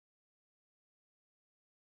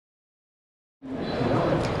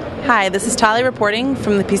Hi, this is Tali reporting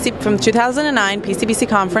from the 2009 PCBC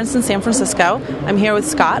conference in San Francisco. I'm here with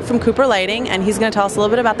Scott from Cooper Lighting, and he's going to tell us a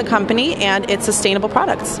little bit about the company and its sustainable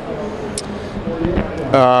products.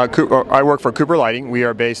 I work for Cooper Lighting. We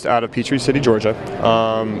are based out of Peachtree City, Georgia.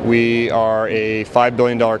 We are a $5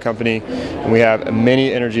 billion company, and we have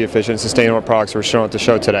many energy-efficient, sustainable products we're showing at the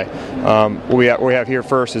show today. What we have here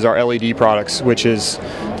first is our LED products, which is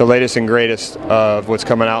the latest and greatest of what's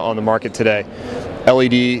coming out on the market today.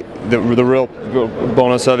 LED, the real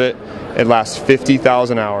bonus of it, it lasts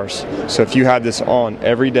 50,000 hours. So if you had this on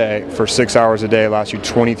every day for 6 hours a day, it lasts you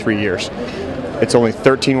 23 years. It's only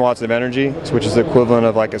 13 watts of energy, which is the equivalent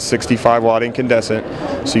of like a 65 watt incandescent.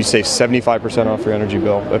 So you save 75% off your energy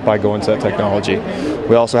bill by going to that technology.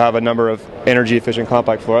 We also have a number of energy efficient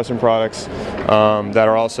compact fluorescent products that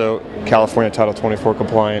are also California Title 24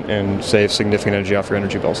 compliant and save significant energy off your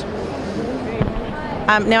energy bills.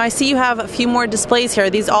 Now I see you have a few more displays here. Are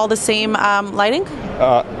these all the same lighting?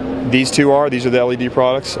 These are the LED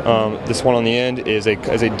products. This one on the end is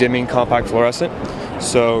a dimming compact fluorescent.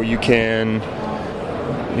 So you can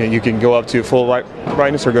go up to full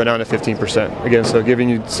brightness or go down to 15%. Again, so giving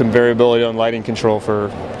you some variability on lighting control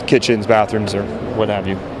for kitchens, bathrooms, or what have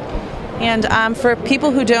you. And for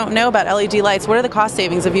people who don't know about LED lights, what are the cost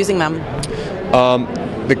savings of using them?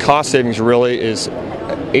 The cost savings really is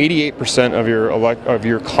 88% of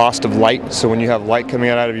your cost of light. So when you have light coming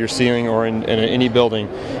out of your ceiling or in any building,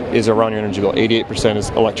 is around your energy bill. 88% is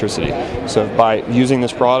electricity. So by using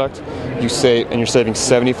this product, you save, and you're saving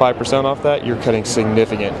 75% off that. You're cutting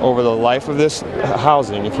significant. Over the life of this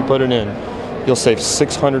housing, if you put it in, you'll save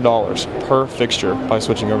 $600 per fixture by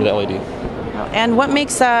switching over to LED. And what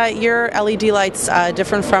makes your LED lights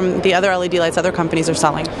different from the other LED lights other companies are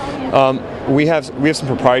selling? We have some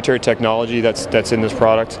proprietary technology that's in this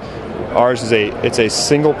product. Ours is a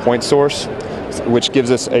single point source, which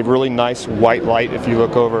gives us a really nice white light. If you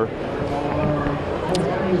look over,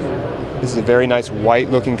 this is a very nice white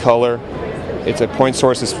looking color. It's a point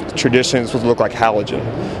source that's traditionally supposed to look like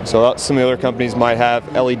halogen. So some of the other companies might have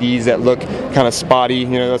LEDs that look kind of spotty.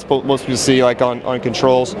 That's what most people see like on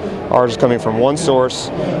controls. Ours is coming from one source.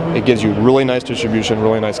 It gives you really nice distribution,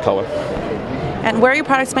 really nice color. And where are your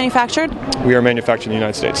products manufactured? We are manufactured in the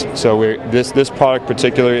United States. So this product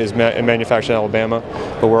particularly is manufactured in Alabama,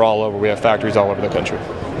 but we're all over. We have factories all over the country.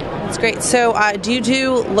 That's great. So do you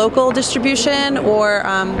do local distribution or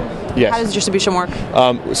yes. How does distribution work?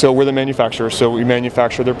 So we're the manufacturer, so we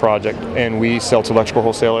manufacture their project and we sell to electrical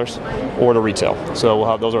wholesalers or to retail. So we'll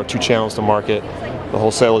have those are our two channels to market. The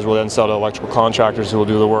wholesalers will then sell to electrical contractors who will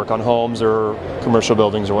do the work on homes or commercial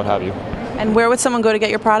buildings or what have you. And where would someone go to get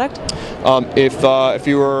your product? If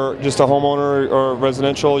you were just a homeowner or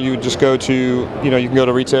residential, you would just go to, you can go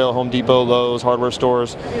to retail, Home Depot, Lowe's, hardware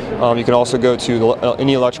stores. You can also go to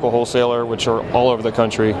any electrical wholesaler, which are all over the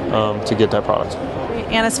country, to get that product.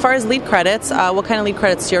 And as far as lead credits, what kind of lead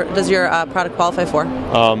credits does your product qualify for?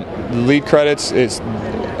 Lead credits is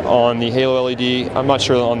on the Halo LED. I'm not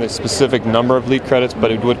sure on the specific number of lead credits,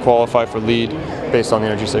 but it would qualify for lead based on the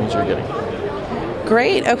energy savings you're getting.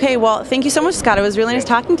 Great. Okay, well, thank you so much, Scott. It was really nice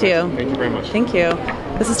talking to you. Thank you very much. Thank you.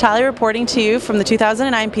 This is Tali reporting to you from the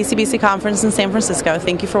 2009 PCBC conference in San Francisco.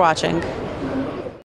 Thank you for watching.